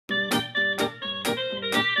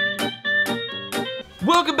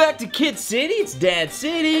Welcome back to Kid City. It's Dad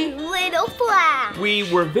City. Little Flash.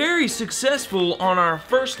 We were very successful on our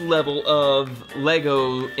first level of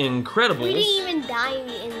Lego Incredibles. We didn't even die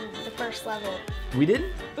in the first level. We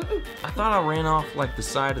didn't? I thought I ran off like the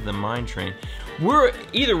side of the mine train.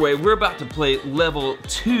 Either way, we're about to play level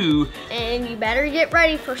 2. And you better get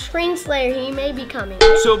ready for Screen Slayer. He may be coming.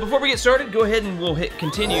 So before we get started, go ahead and we'll hit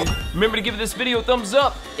continue. Remember to give this video a thumbs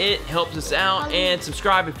up. It helps us out. And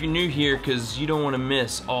subscribe if you're new here because you don't want to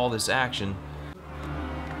miss all this action.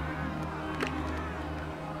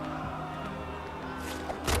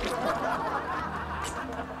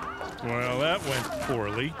 Well, that went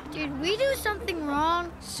poorly. Did we do something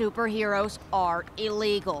wrong? Superheroes are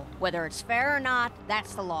illegal. Whether it's fair or not,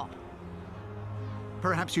 that's the law.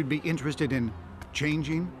 Perhaps you'd be interested in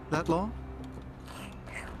changing that law?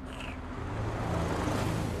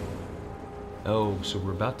 Oh, so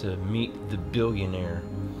we're about to meet the billionaire.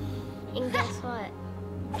 And guess what?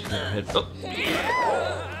 Oh.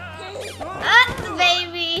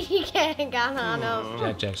 Baby, he got on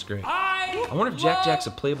him. Jack's great. I wonder if Jack's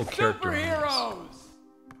a playable character. Superheroes!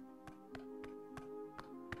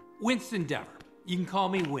 Winston Dever. You can call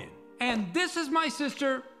me Win. And this is my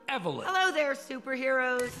sister, Evelyn. Hello there,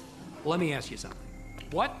 superheroes. Let me ask you something.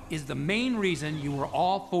 What is the main reason you were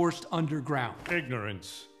all forced underground?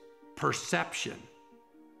 Ignorance. Perception.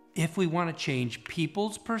 If we want to change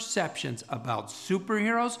people's perceptions about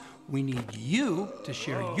superheroes, we need you to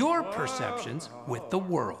share your perceptions with the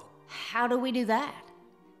world. How do we do that?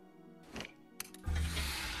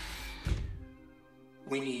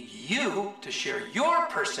 We need you to share your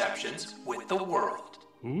perceptions with the world.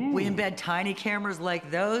 Ooh. We embed tiny cameras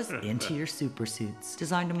like those into your super suits,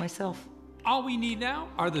 designed them myself. All we need now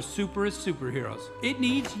are the superest superheroes. It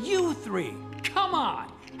needs you three. Come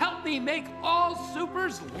on, help me make all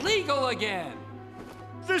supers legal again.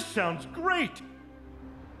 This sounds great.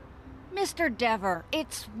 Mr. Dever,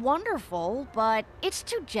 it's wonderful, but it's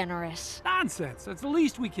too generous. Nonsense, that's the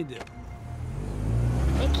least we can do.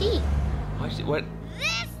 The key. What?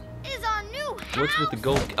 This is our new house. What's with the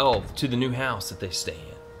gold? Oh, to the new house that they stay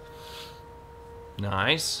in.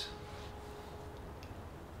 Nice.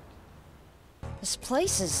 This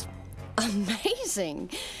place is amazing.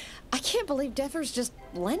 I can't believe Dever's just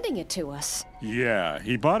lending it to us. Yeah,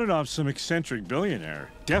 he bought it off some eccentric billionaire.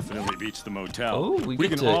 Definitely beats the motel. Oh, we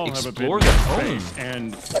get can to all have a bit explore more the home. space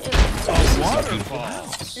and This a is a beautiful waterfall.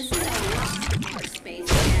 house. This is our space,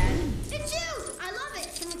 Dad. It's you. I love it.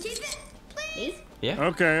 Can we keep it, please? Yeah.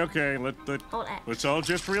 Okay. Hold on. Let's all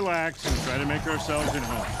just relax and try to make ourselves at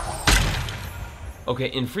home. Okay,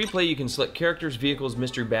 in free play you can select characters, vehicles,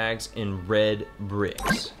 mystery bags, and red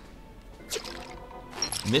bricks.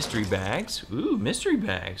 Mystery bags. Ooh, mystery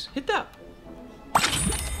bags. Hit that.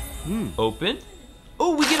 Open.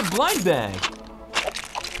 Oh, we get a blind bag.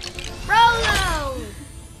 Rolo.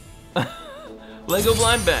 Lego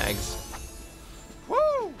blind bags.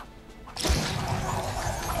 Woo!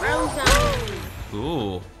 Rolo.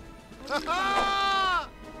 Ooh.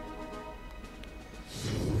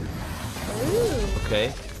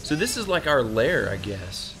 Okay, so this is like our lair, I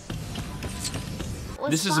guess.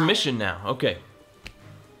 This is a mission now. Okay.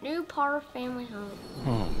 New Parr family home.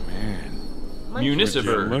 Oh man.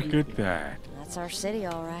 Municiberg. Look at that. That's our city,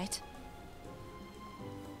 all right.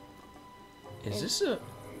 Is this a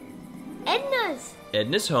Edna's.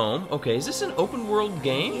 Edna's home? Okay, is this an open world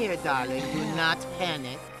game? Here, darling, do not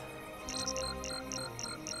panic.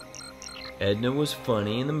 Edna was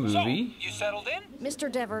funny in the movie. So, you settled in?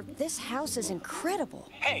 Mr. Dever, this house is incredible.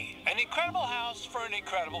 Hey, an incredible house for an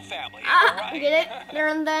incredible family. Ah, get it? They're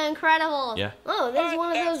in the Incredibles. Yeah. Oh, this is one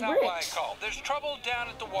of those That's not why I bricks. called. There's trouble down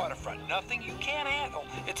at the waterfront. Nothing you can't handle.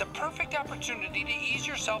 It's a perfect opportunity to ease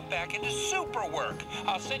yourself back into super work.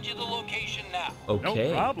 I'll send you the location now. Okay.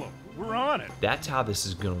 No problem. We're on it. That's how this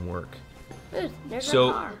is gonna work. Ooh, there's our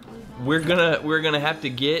So car. we're gonna have to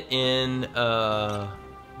get in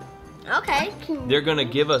Okay. they're gonna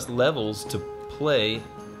give us levels to play.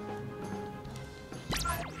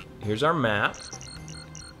 Here's our map.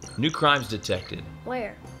 New crimes detected.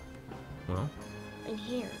 Where? Well, In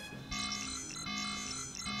here.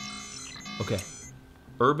 okay.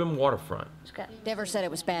 Urban waterfront. Let's go. Dever said it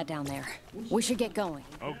was bad down there. We should get going.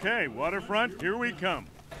 Okay, waterfront, here we come.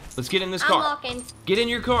 Let's get in this I'm car. walking. Get in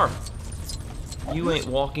your car. You ain't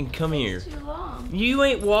walking, come here. Too long. You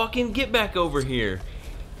ain't walking, get back over here.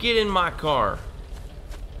 Get in my car.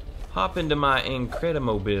 Hop into my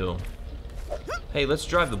Incredimobile. Hey, let's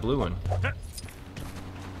drive the blue one.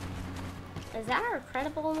 Is that our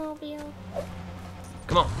Incredible mobile?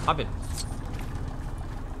 Come on, hop in.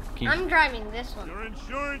 Can you- I'm driving this one. Your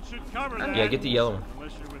insurance should cover that. Yeah, get the yellow one.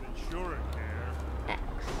 Unless you're with insurance care.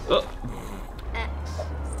 Oh. X.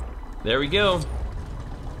 There we go.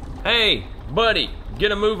 Hey, buddy,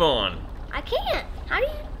 get a move on. I can't. How do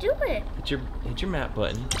you do it? Hit your map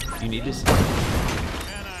button. You need to.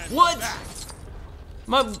 What?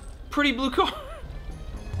 My pretty blue car.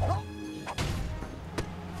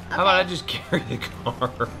 How about I just carry the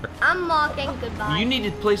car? I'm walking. Goodbye. You need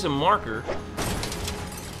to place a marker.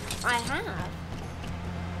 I have.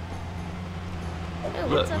 Ooh, Look,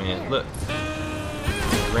 what's up man, here? look.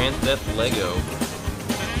 Grand Theft Lego.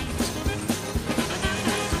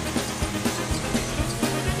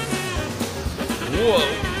 Whoa.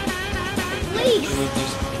 Police. We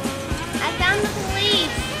just... I found the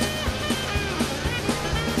police.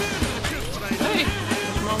 Hey,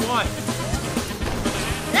 where's my wife?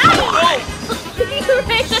 No!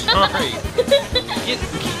 Sorry.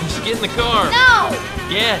 Just get in the car. No!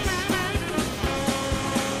 Yes.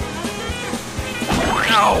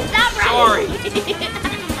 Ow! Stop Sorry.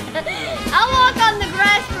 I'll walk on the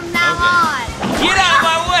grass from now on. Get out of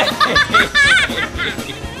my way!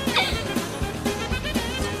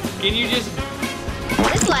 Can you just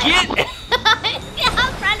This way. get?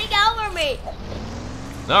 Stop running over me.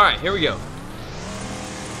 All right, here we go.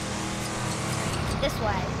 This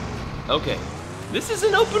way. Okay, this is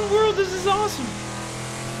an open world. This is awesome.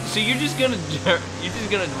 So you're just gonna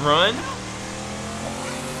run?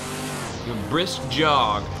 Your brisk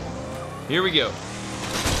jog. Here we go.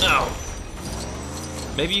 Oh.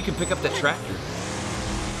 Maybe you can pick up that tractor.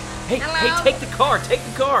 Hey, Hello? hey, take the car. Take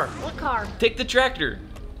the car. What car? Take the tractor.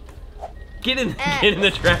 Get in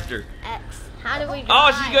the tractor. X. How do we drive?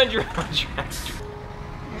 Oh, she's gonna drive a tractor.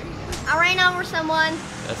 I ran over someone.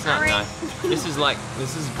 That's not nice. This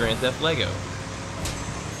is Grand Theft Lego.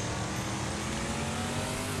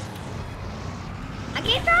 I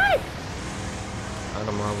can't drive. Out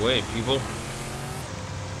of my way, people.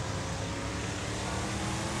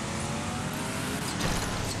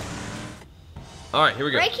 All right, here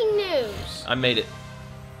we go. Breaking news. I made it.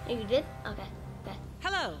 Oh, you did? Okay.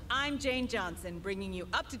 Hello, I'm Jane Johnson, bringing you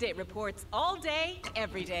up-to-date reports all day,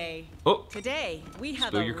 every day. Oh. Today, we have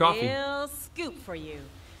Spill a your coffee. real scoop for you.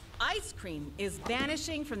 Ice cream is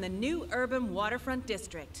vanishing from the new urban waterfront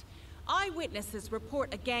district. Eyewitnesses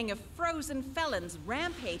report a gang of frozen felons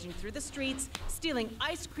rampaging through the streets, stealing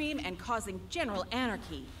ice cream and causing general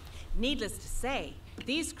anarchy. Needless to say,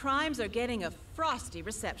 these crimes are getting a frosty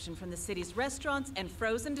reception from the city's restaurants and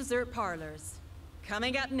frozen dessert parlors.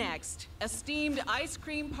 Coming up next, esteemed ice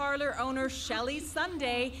cream parlor owner Shelley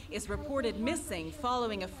Sunday is reported missing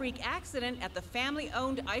following a freak accident at the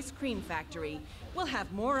family-owned ice cream factory. We'll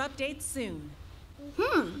have more updates soon.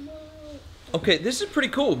 Okay, this is pretty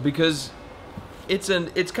cool because it's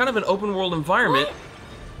kind of an open world environment,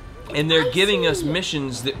 and they're giving us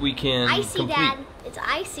missions that we can complete. Dad. It's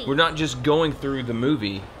icy. We're not just going through the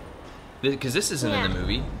movie, because this isn't in the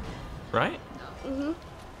movie, right?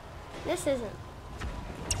 This isn't.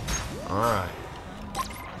 All right.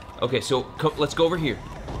 Okay, so let's go over here.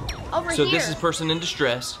 So this is person in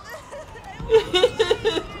distress.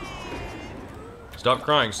 Stop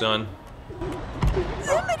crying, son.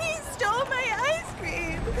 Somebody stole my ice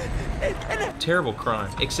cream. Terrible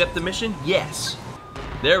crime. Accept the mission? Yes.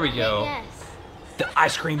 There we go. Yes. The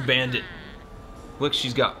ice cream bandit. Look,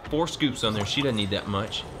 she's got 4 scoops on there. She doesn't need that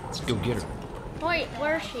much. Let's go get her. Wait,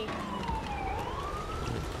 where is she?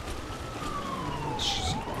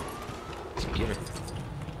 Let's get her.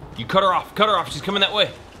 You cut her off. Cut her off. She's coming that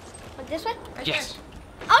way. Like this way? Right Yes.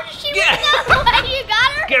 There. Oh, did she run that way? You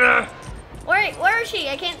got her? Get her. Where is she?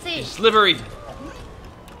 I can't see. Slivery.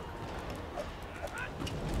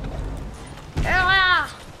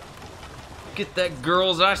 Ah. Get that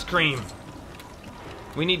girl's ice cream.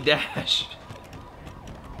 We need Dash.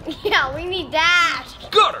 Yeah, we need Dash.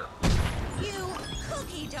 Got her. You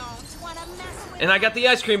cookie don't want to mess with. And I got the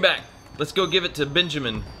ice cream back. Let's go give it to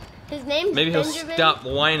Benjamin. His name's Maybe Benjamin. he'll stop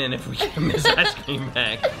whining if we give him his ice cream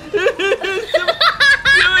back. Somebody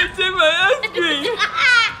take my ice cream.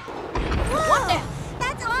 Whoa,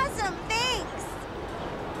 that's awesome. Thanks.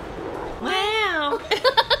 Wow.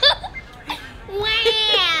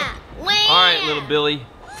 Wow. Wow. All right, little Billy.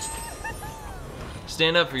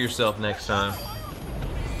 Stand up for yourself next time.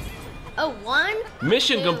 Oh, 1?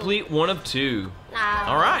 Mission 2. complete 1 of 2. Nah.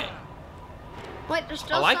 All right. Wait, there's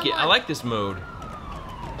still I like it. someone. I like this mode.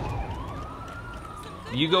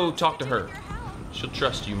 You go talk to her. She'll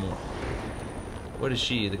trust you more. What is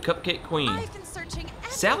she? The Cupcake Queen. I've been searching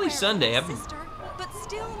Sally Sunday. for my sister, but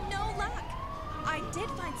still no luck. I did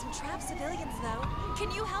find some trapped civilians, though.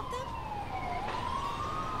 Can you help them?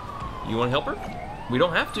 You want to help her? We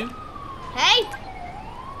don't have to. Hey.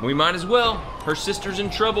 We might as well. Her sister's in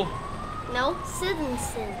trouble. No,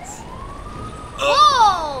 citizens.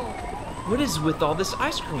 Whoa! What is with all this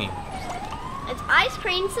ice cream? It's ice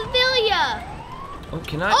cream Sevilla. Oh,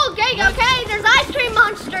 can I? Oh, okay, there's ice cream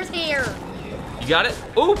monsters here. You got it?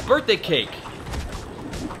 Oh, birthday cake.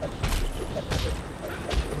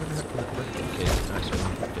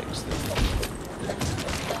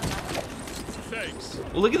 Thanks.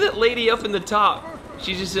 Well, look at that lady up in the top.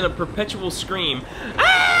 She's just in a perpetual scream.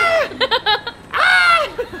 Ah! Ah!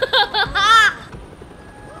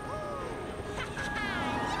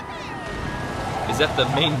 Is that the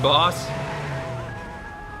main boss?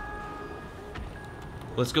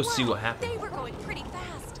 Let's go see what happened. They were going pretty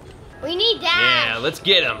fast. We need Dash. Yeah, let's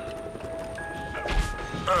get him.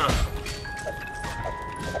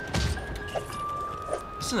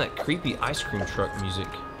 Listen to that creepy ice cream truck music.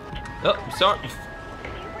 Oh, sorry.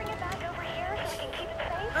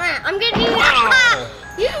 I'm gonna do that.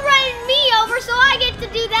 You ran me over, so I get to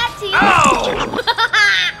do that to you.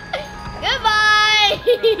 Goodbye.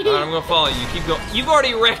 All right, I'm gonna follow you. Keep going. You've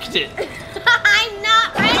already wrecked it. I'm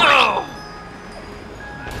not ready. Oh!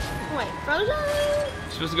 Wait, Frozen?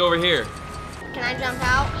 You're supposed to go over here. Can I jump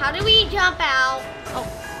out? How do we jump out? Oh,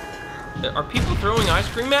 Are people throwing ice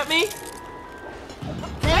cream at me?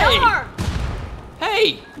 they Hey. are.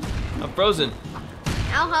 Hey! I'm frozen.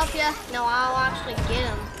 I'll help you. No, I'll actually get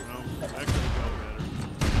him. No, that could go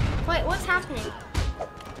better. Wait, what's happening?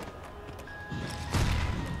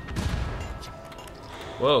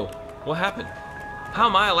 Whoa, what happened? How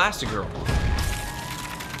am I ElastiGirl?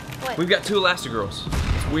 What? We've got 2 ElastiGirls.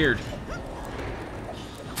 It's weird.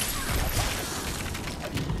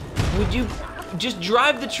 Would you just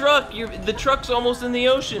drive the truck? The truck's almost in the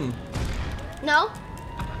ocean. No?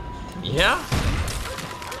 Yeah?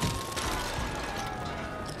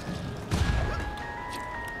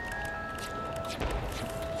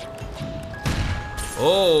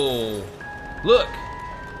 Oh, look.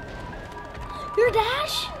 Your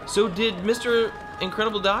Dash? So did Mr.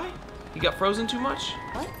 Incredible die? He got frozen too much?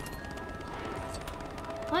 What?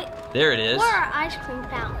 What? There it is. Where are ice cream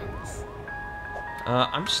fountains?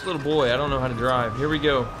 I'm just a little boy. I don't know how to drive. Here we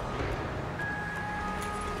go.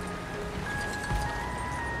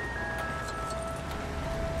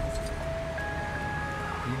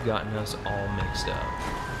 You've gotten us all mixed up.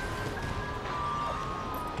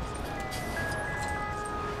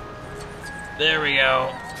 There we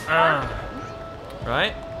go.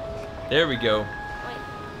 Right? There we go.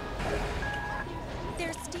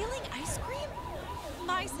 They're stealing ice cream?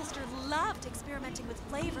 My sister loved experimenting with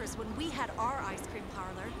flavors when we had our ice cream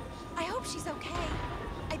parlor. I hope she's okay.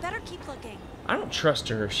 I better keep looking. I don't trust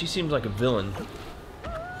her. She seems like a villain.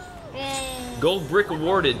 Yay. Gold brick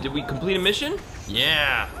awarded. Did we complete a mission?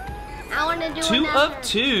 Yeah. I want to do 2 another. of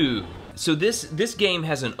 2. So this game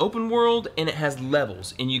has an open world and it has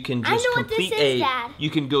levels, and you can just complete you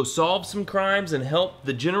can go solve some crimes and help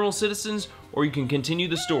the general citizens, or you can continue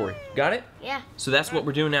the story. Got it? Yeah. So that's what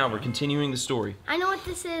we're doing now. We're continuing the story. I know what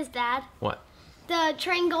this is, Dad. What? The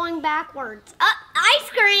train going backwards. Ice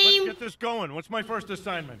cream! Let's get this going. What's my first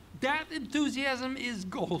assignment? That enthusiasm is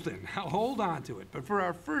golden. I'll hold on to it. But for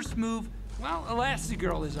our first move, well,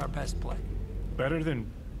 ElastiGirl is our best play. Better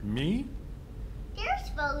than me? Here's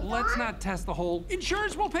Frozen. Let's not test the whole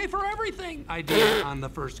insurance will pay for everything idea on the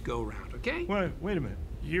first go-round, okay? Wait a minute.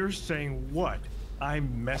 You're saying what?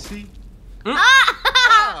 I'm messy?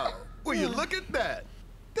 Oh, will you look at that?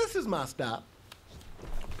 This is my stop.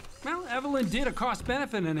 Well, Evelyn did a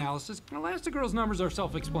cost-benefit analysis. ElastiGirl's numbers are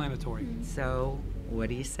self-explanatory. So, what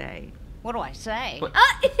do you say? What do I say? What?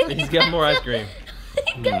 He's got more ice cream.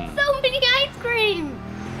 He's got so many ice cream.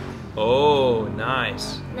 Oh,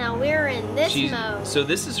 nice. Now we're in this mode. So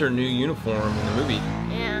this is her new uniform in the movie.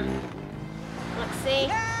 Yeah. Let's see.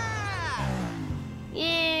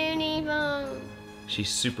 Uniform. She's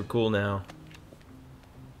super cool now.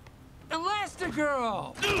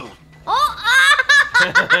 ElastiGirl! Oh!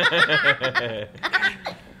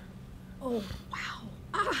 Oh,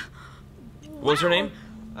 wow. What was her name?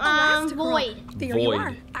 Void. There you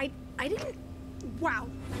are. Void. I didn't... Wow.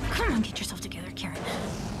 Come on, get yourself together, Karen.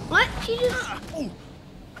 What? She just...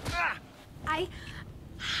 Hi.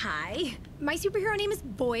 My superhero name is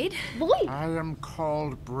Boyd. Boyd? I am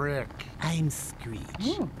called Brick. I'm Screech.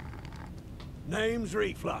 Name's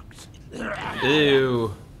Reflux.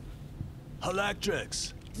 Ew.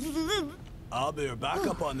 Electrics. I'll be your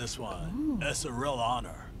backup on this one. That's a real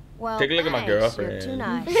honor. Well, Take a look at my thanks. girlfriend. You're too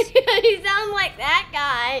nice. He sounds like that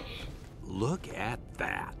guy. Look at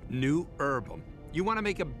that. New Herbum. You want to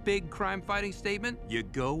make a big crime-fighting statement? You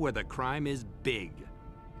go where the crime is big.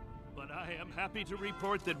 But I am happy to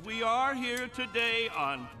report that we are here today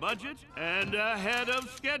on budget and ahead of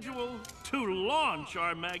schedule to launch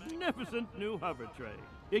our magnificent new hover train.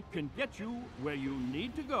 It can get you where you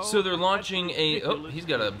need to go. So they're launching a... Oh, he's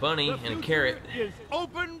got a bunny and a carrot. Is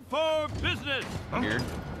open for business. Weird.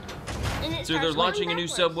 So they're launching a new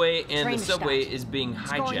subway, and the subway is being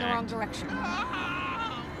hijacked. It's going the wrong direction.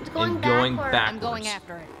 It's going backwards. I'm going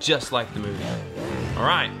after it. Just like the movie. All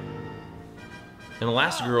right. And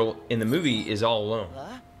ElastiGirl in the movie is all alone.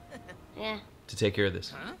 Yeah. To take care of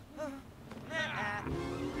this.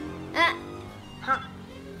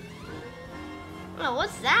 Oh,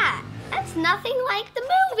 what's that? That's nothing like the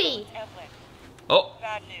movie. Oh.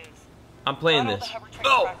 Bad news. I'm playing this.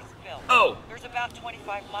 Oh. Oh. There's about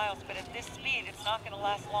 25 miles, but at this speed, it's not going to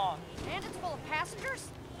last long. And it's full of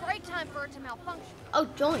passengers? Great time for it to malfunction. Oh,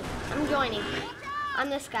 join. I'm joining.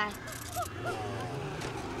 I'm this guy.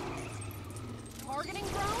 Targeting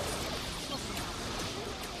drone?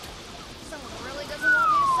 Someone really doesn't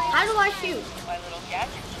want me to say. How do I shoot? My little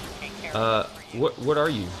gadget should take care of it. What are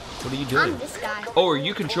you? What are you doing? I'm this guy. Oh, are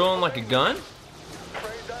you controlling like a gun?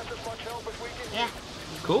 Yeah.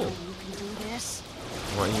 Cool. You can do this.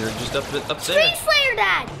 Well, you're just up there. Screen Slayer,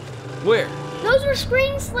 Dad! Where? Those were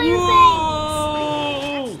Screen Slayer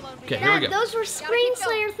Whoa! things! Okay, Dad, here we go. Those were Screen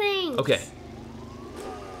Slayer things! Okay.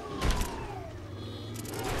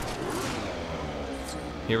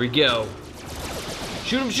 Here we go.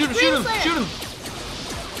 Shoot him, shoot him, shoot him, shoot him!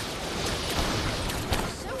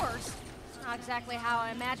 Sewers? It's not exactly how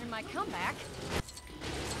I imagined my comeback.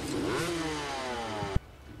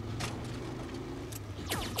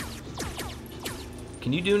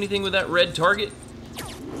 Can you do anything with that red target?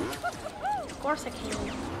 Of course I can.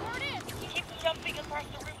 Keep jumping across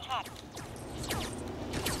the rooftop.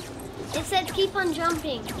 It said keep on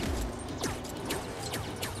jumping.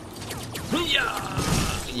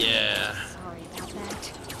 Yeah. Sorry about that.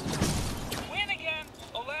 Win again!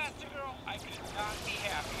 ElastiGirl, I could not be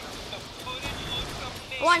happier. The footage looks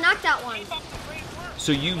amazing. Oh, I knocked out one. Keep up the great work.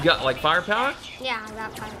 So you got like firepower? Yeah, I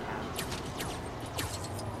got firepower.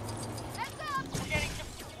 We're getting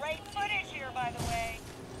some great footage here, by the way.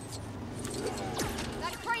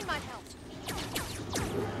 That crane might help.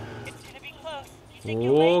 It's gonna be close.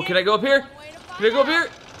 Oh, can I go up here? Can I go up here?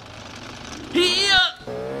 Hiya!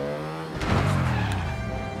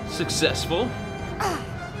 Successful.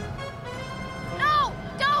 No!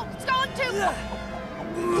 Don't! It's going too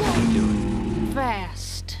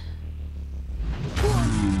fast.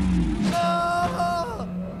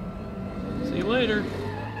 See you later.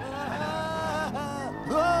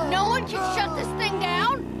 No one can shut this thing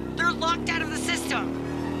down? They're locked out of the system.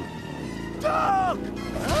 Duck!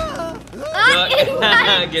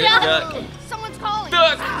 Get it, duck. Someone's calling.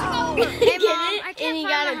 Duck! Hey, Mom, and you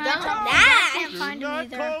got a dunk. I can't find him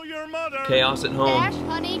either. Call your mother. Chaos at home. Dash,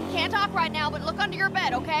 honey, can't talk right now, but look under your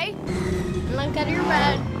bed, okay? Look under your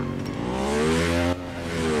bed.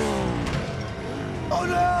 Oh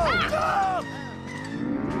no! Stop!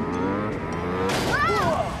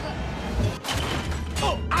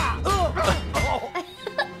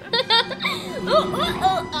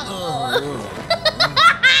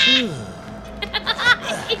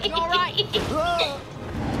 You all right? You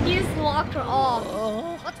just locked her off.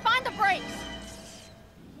 Let's find the brakes.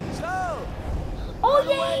 Oh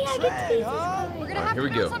yay! I get to be. We're gonna have Here to we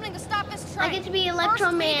do go. something to stop this train. I get to be First, Electro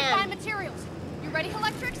we need to Man. find materials. You ready,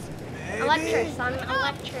 Electrix? Electrix. I'm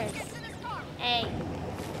Electrix. Hey,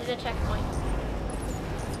 there's a checkpoint.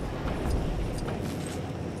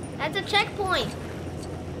 That's a checkpoint.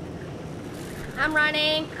 I'm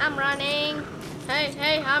running. I'm running. Hey,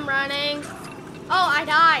 hey, I'm running. Oh, I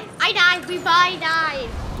died. I died. We died.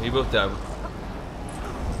 We both died.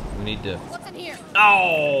 We need to... What's in here?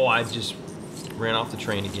 Oh, I just ran off the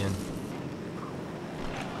train again.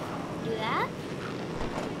 Do that.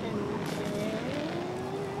 And this.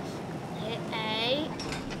 Hit A.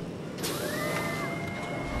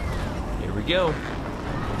 Here we go.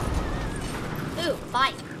 Ooh,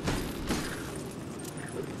 bike.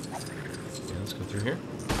 Yeah, let's go through here.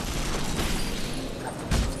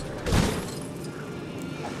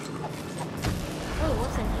 Oh,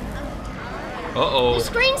 what's in here? Uh-oh. The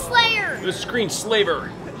Screen Slayer. The Screen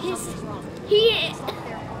Slaver.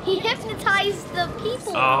 He hypnotized the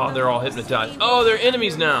people. Oh, they're all hypnotized. Oh, they're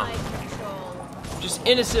enemies now. Just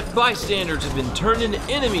innocent bystanders have been turned into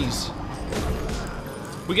enemies.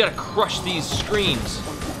 We gotta crush these screens.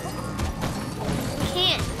 We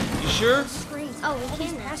can't. You sure? Screens. Oh, we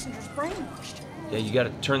can. Passengers brainwashed. Yeah, you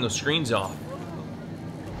gotta turn those screens off.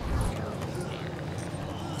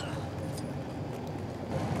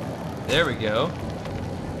 There we go.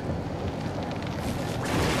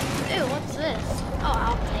 Ew, what this? Oh,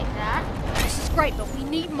 I'll take that. This is great, but we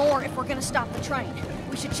need more if we're gonna stop the train.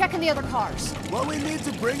 We should check in the other cars. Well, we need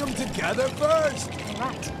to bring them together first. All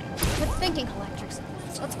right. Good thinking, Electrics.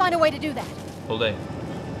 Let's find a way to do that. Hold A.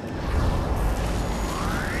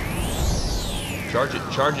 Charge it,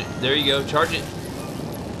 charge it. There you go, charge it.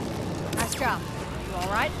 Nice job. You all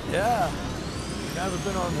right? Yeah. Never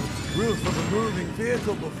been on the roof of a moving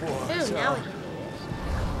vehicle before. Ooh, so now we can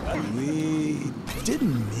do this. we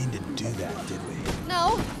didn't mean to do that, did we?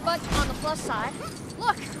 No, but on the plus side,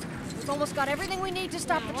 look, we've almost got everything we need to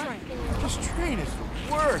stop the train. This train is the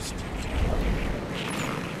worst.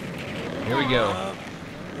 Here we go.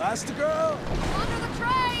 ElastiGirl? Under the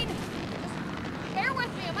train! Bear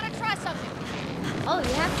with me, I'm gonna try something. Oh,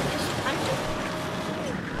 you have to just punch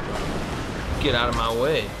it. Get out of my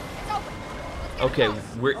way. It's open. Okay,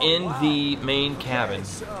 we're in the main cabin.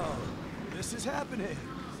 So, this is happening.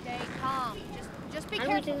 Stay calm. Just be How do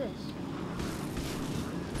we careful. do this?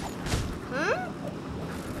 Hmm?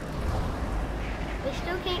 We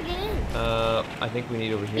still can't get in. I think we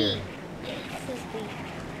need over here. This is B.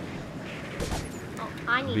 Oh,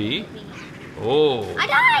 I need B? to do B. Oh. I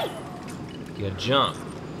died! You gotta jump.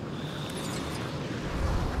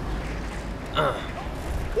 No!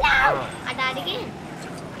 I died again.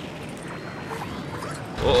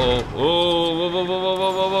 Uh-oh. Oh, whoa, whoa, whoa, whoa,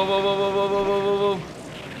 whoa, whoa, whoa, whoa, whoa, whoa, whoa, whoa, whoa, whoa.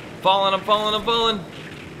 Falling, I'm falling, I'm falling.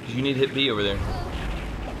 You need to hit B over there.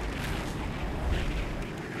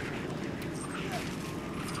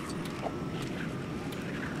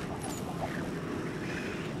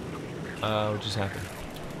 What just happened?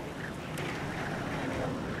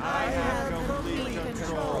 I have complete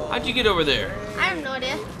control. How'd you get over there? I have no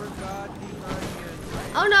idea.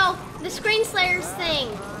 Oh no, the Screen Slayers thing.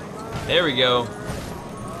 There we go.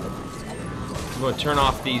 I'm gonna turn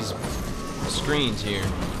off these screens here.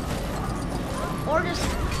 Or just...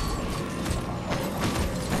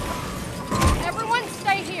 Everyone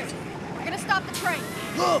stay here. We're gonna stop the train.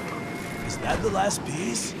 Look! Is that the last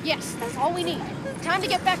piece? Yes, that's all we need. Time to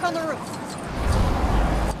get back on the roof.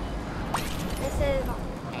 This is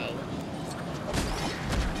A.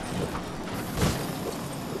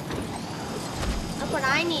 That's what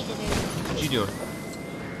I need to do. What you doing?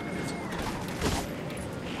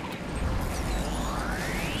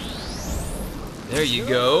 There you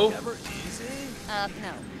go. Never easy. No.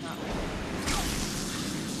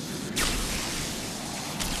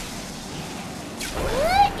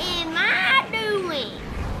 What am I doing?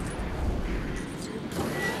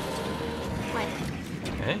 Wait,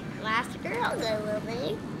 Okay. ElastiGirl, go with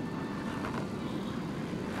me.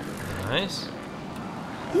 Nice.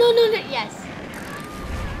 No, yes.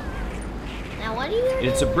 Now what are you doing?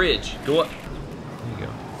 It's a bridge. Go up. There you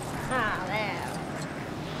go. Ah, there.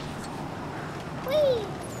 Whee!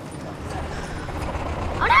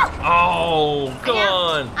 Oh no! Oh, come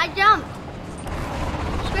on. I jumped.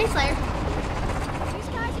 Screen Slayer. These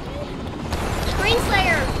guys again. Screen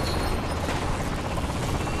Slayer.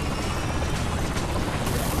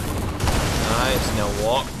 Nice. Now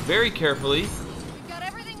walk very carefully. We've got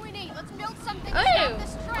everything we need. Let's build something to Oh. stop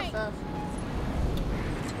this train.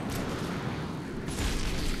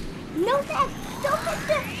 No, Dad. Don't let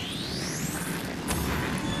them.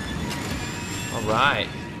 All right.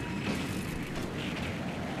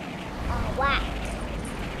 Whack.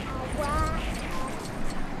 Whack.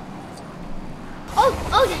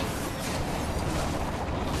 Oh, Dad.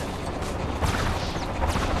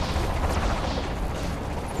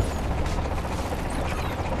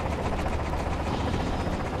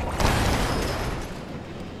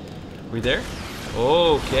 We there?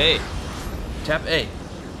 Okay. Tap A.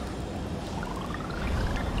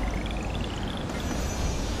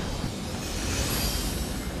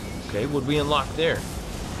 Okay, what'd we unlock there?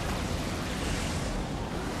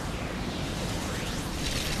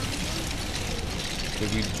 Okay,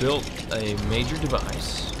 we built a major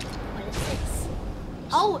device. What is this?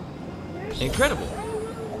 Oh. Incredible.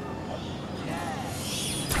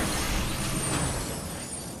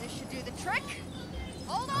 This should do the trick.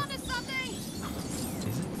 Hold on to something.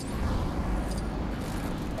 Is it?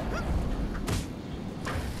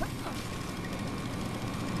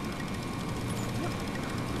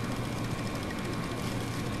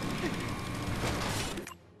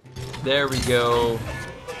 There we go.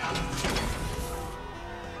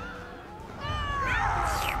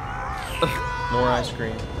 More ice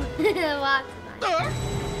cream. Lots of ice.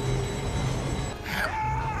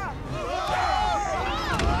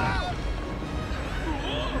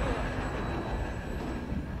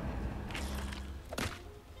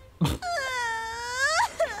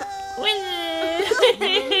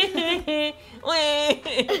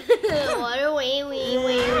 What a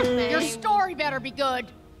wee. Your story pretty good.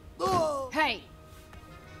 Hey.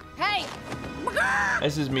 Hey.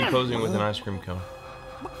 This is me posing with an ice cream cone.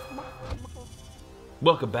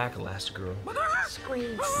 Welcome back, ElastiGirl.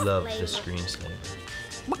 Screen Love slaver. the screen slaver.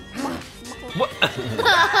 What?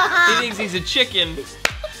 He thinks he's a chicken.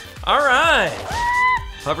 All right.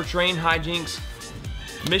 Hover train, hijinks,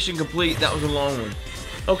 mission complete. That was a long one.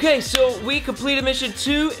 Okay, so we completed mission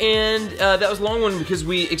 2, and that was a long one because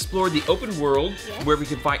we explored the open world where we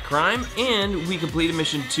could fight crime, and we completed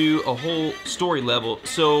mission 2, a whole story level.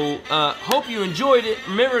 So hope you enjoyed it.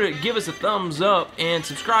 Remember to give us a thumbs up and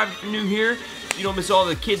subscribe if you're new here. You don't miss all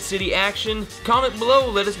the Kid City action. Comment below,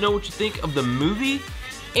 let us know what you think of the movie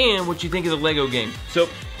and what you think of the Lego game. So,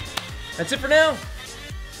 that's it for now.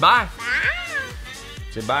 Bye. Bye.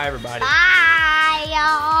 Say bye, everybody. Bye,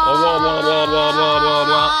 y'all. Whoa, whoa, whoa, whoa, whoa, whoa, whoa,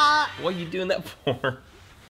 whoa. What are you doing that for?